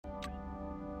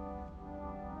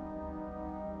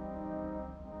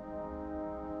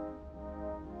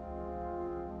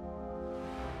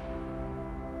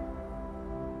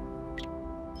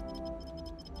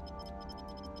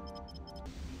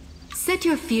Set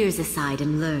your fears aside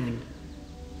and learn.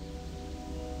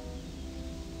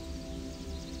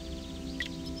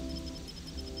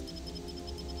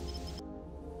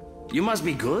 You must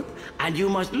be good, and you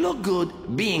must look good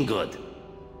being good.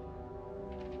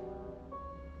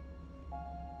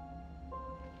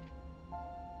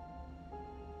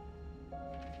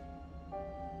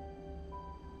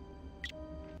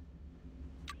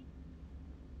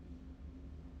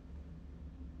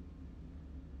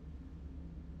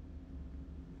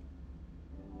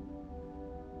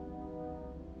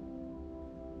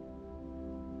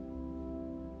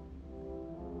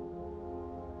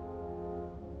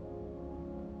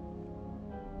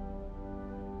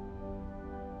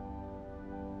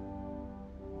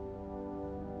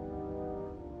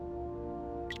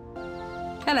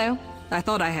 Hello. I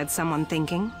thought I had someone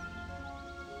thinking.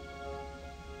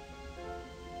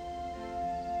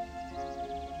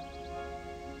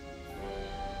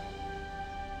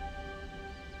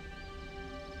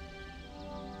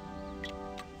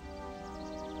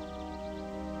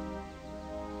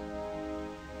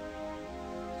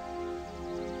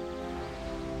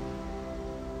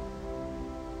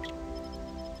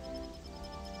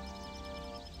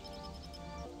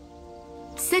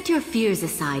 Set your fears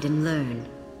aside and learn.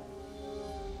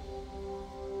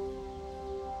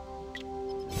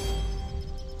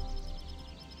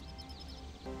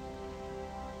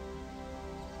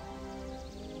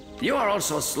 You are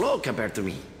also slow compared to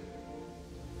me.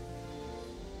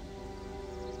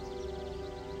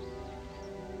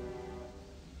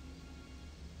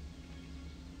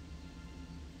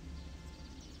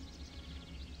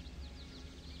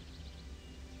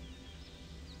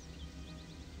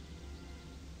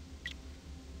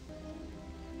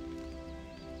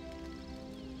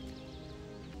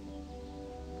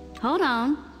 Hold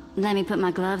on. Let me put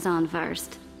my gloves on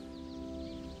first.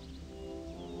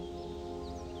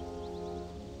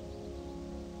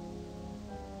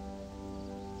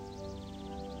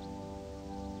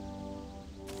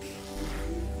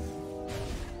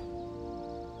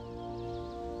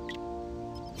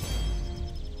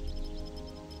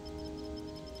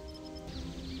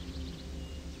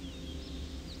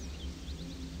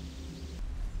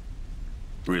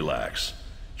 Relax.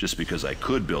 Just because I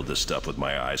could build this stuff with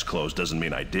my eyes closed doesn't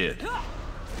mean I did.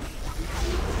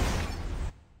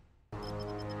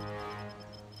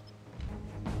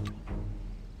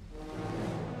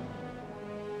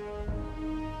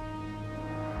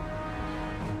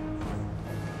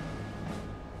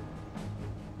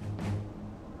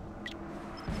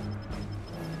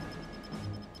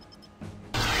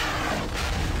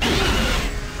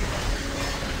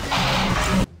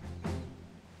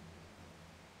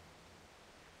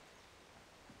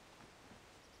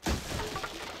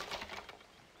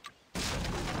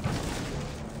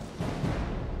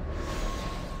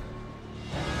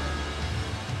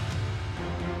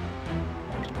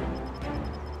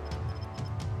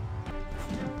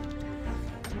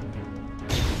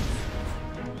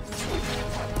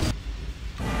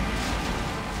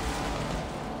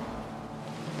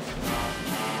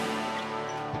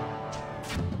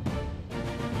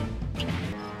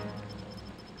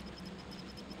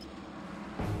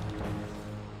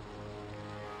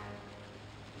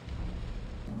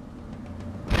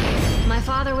 My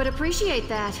father would appreciate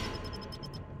that.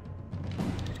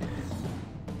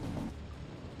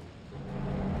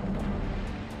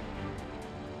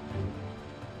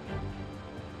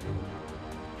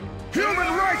 Human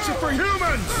rights are for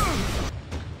humans!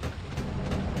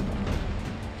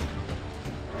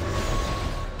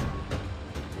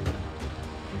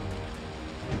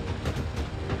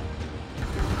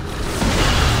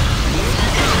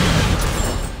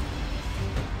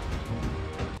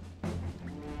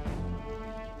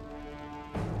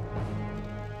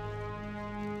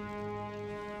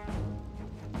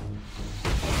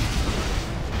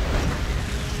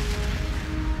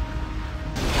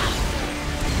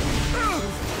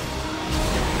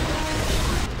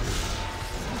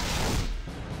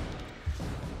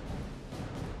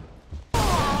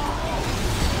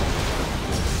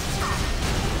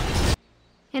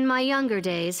 In my younger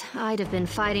days, I'd have been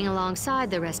fighting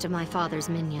alongside the rest of my father's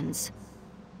minions.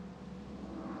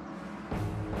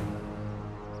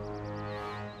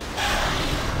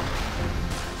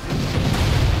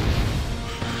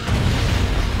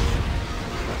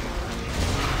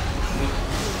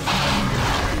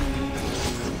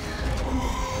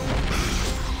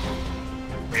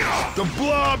 The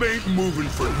blob ain't moving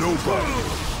for nobody.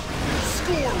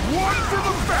 Score one for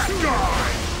the fat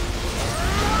guy!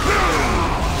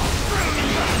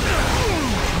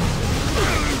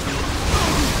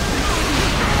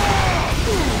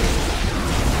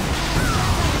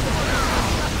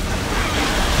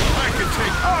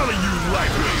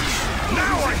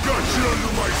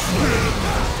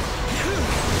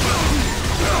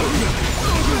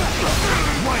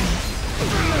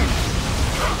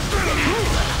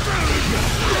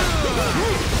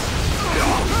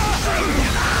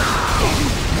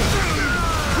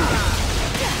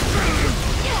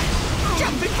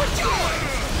 Jumping for joy!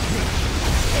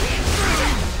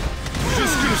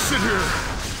 Just gonna sit here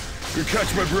and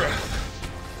catch my breath.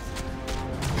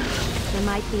 There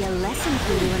might be a lesson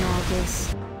for you in all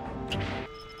this.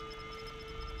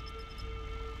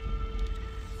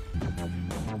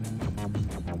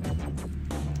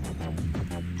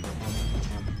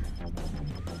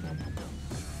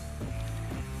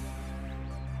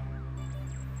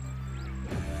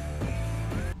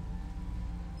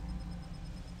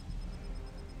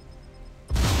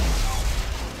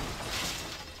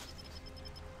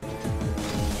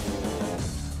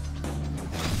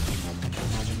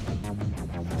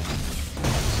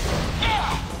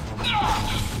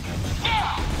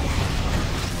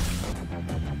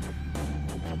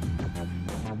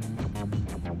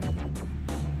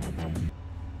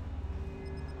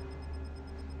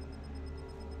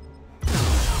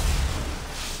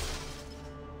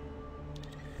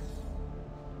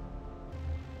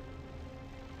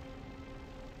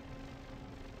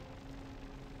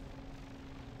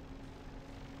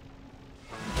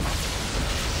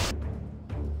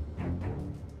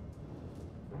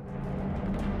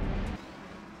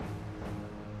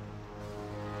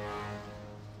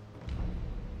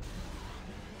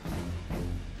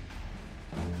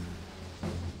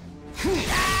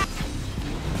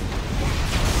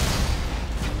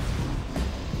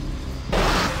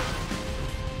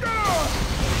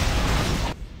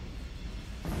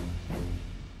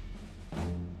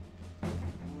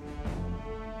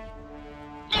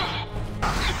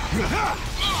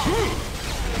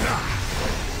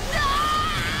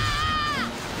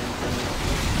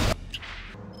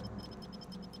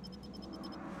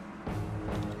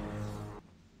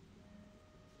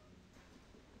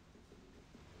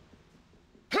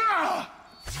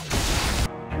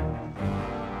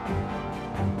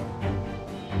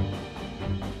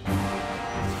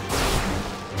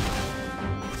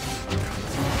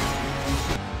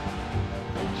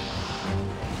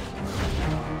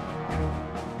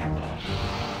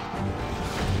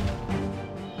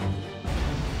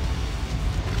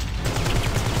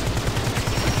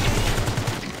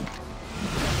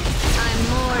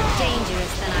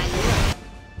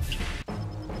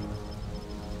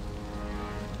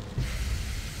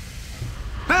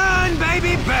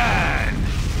 Baby, burn!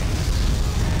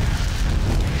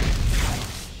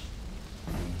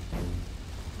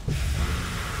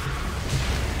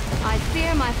 I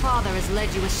fear my father has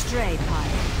led you astray,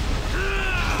 pilot.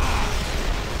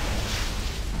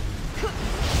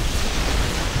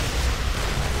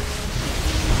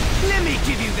 Let me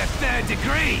give you the third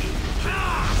degree!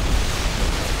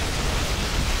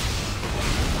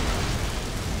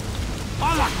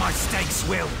 I like my steaks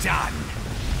well done.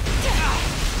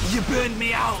 You burned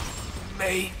me out,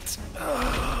 mate.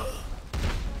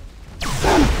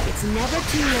 It's never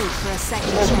too late for a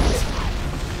second chance.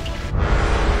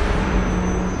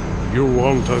 You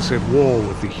want us at war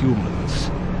with the humans,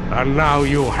 and now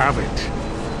you have it.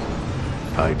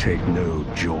 I take no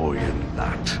joy in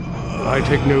that. I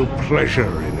take no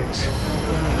pleasure in it.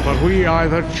 But we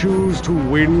either choose to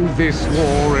win this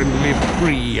war and live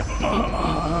free,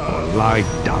 or lie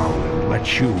down and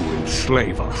let you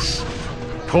enslave us.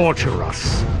 Torture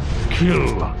us.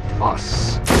 Kill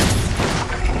us.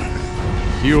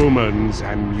 Humans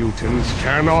and mutants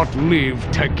cannot live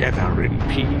together in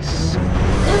peace.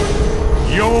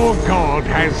 Your god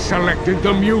has selected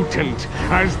the mutant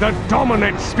as the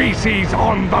dominant species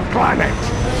on the planet.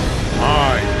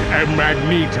 I am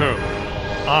Magneto.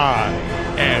 I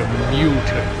am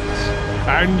mutant.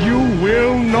 And you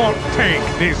will not take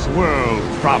this world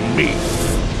from me.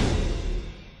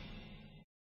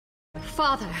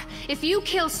 Father, if you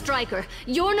kill Stryker,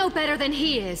 you're no better than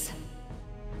he is.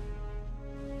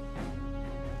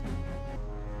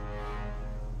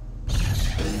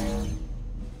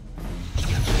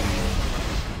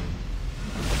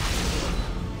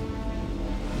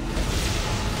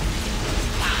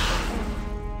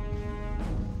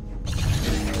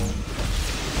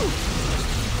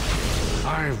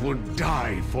 I would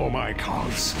die for my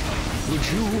cause. Would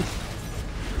you?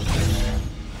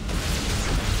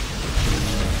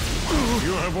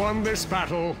 You have won this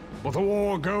battle, but the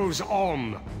war goes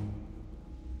on.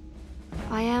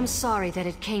 I am sorry that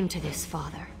it came to this,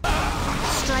 Father.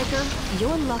 Stryker,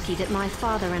 you're lucky that my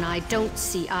father and I don't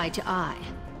see eye to eye.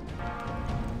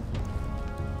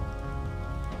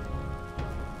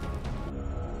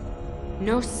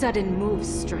 No sudden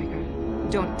moves, Stryker.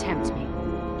 Don't tempt me.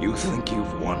 You think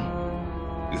you've won?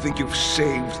 You think you've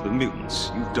saved the mutants?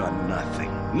 You've done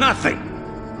nothing. Nothing!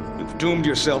 You've doomed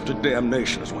yourself to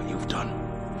damnation is what you've done.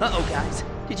 Uh-oh, guys.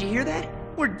 Did you hear that?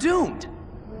 We're doomed!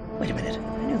 Wait a minute.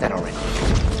 I knew that already.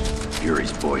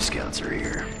 Fury's Boy Scouts are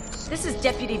here. This is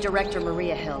Deputy Director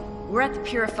Maria Hill. We're at the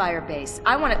Purifier base.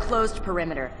 I want a closed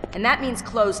perimeter, and that means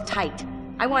closed tight.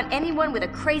 I want anyone with a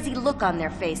crazy look on their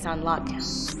face on lockdown.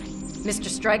 Mr.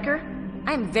 Stryker,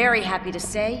 I am very happy to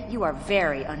say you are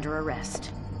very under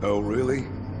arrest. Oh, really?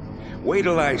 Wait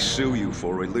till I sue you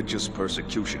for religious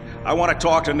persecution. I want to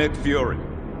talk to Nick Fury.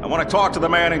 I want to talk to the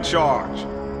man in charge.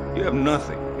 You have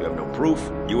nothing. You have no proof.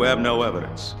 You have no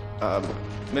evidence.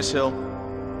 Miss Hill,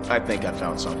 I think I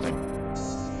found something.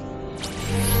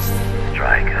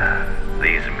 Stryker,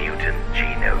 these mutant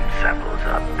genome samples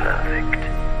are perfect.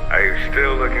 Are you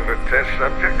still looking for test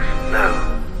subjects?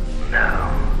 No.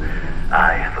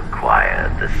 I have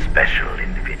acquired the special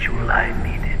individual I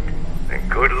needed. And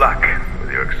good luck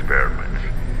with your experiments.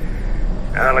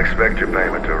 I'll expect your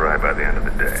payment to arrive by the end of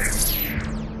the day.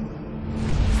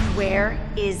 Where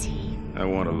is he? I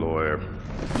want a lawyer.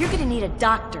 You're gonna need a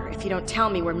doctor if you don't tell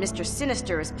me where Mr.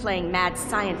 Sinister is playing mad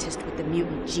scientist with the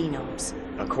mutant genomes.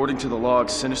 According to the log,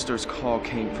 Sinister's call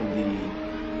came from the...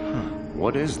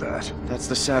 What is that? That's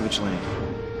the Savage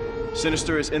Land.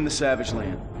 Sinister is in the Savage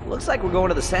Land. Looks like we're going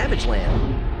to the Savage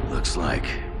Land. Looks like.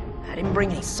 I didn't bring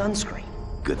any sunscreen.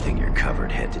 Good thing you're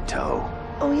covered head to toe.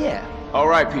 Oh, yeah. All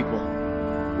right, people.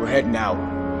 We're heading out.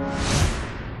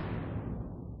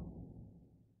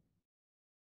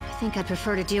 I think I'd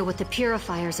prefer to deal with the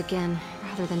Purifiers again,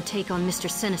 rather than take on Mr.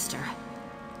 Sinister.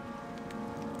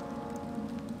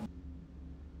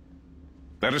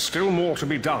 There is still more to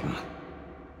be done.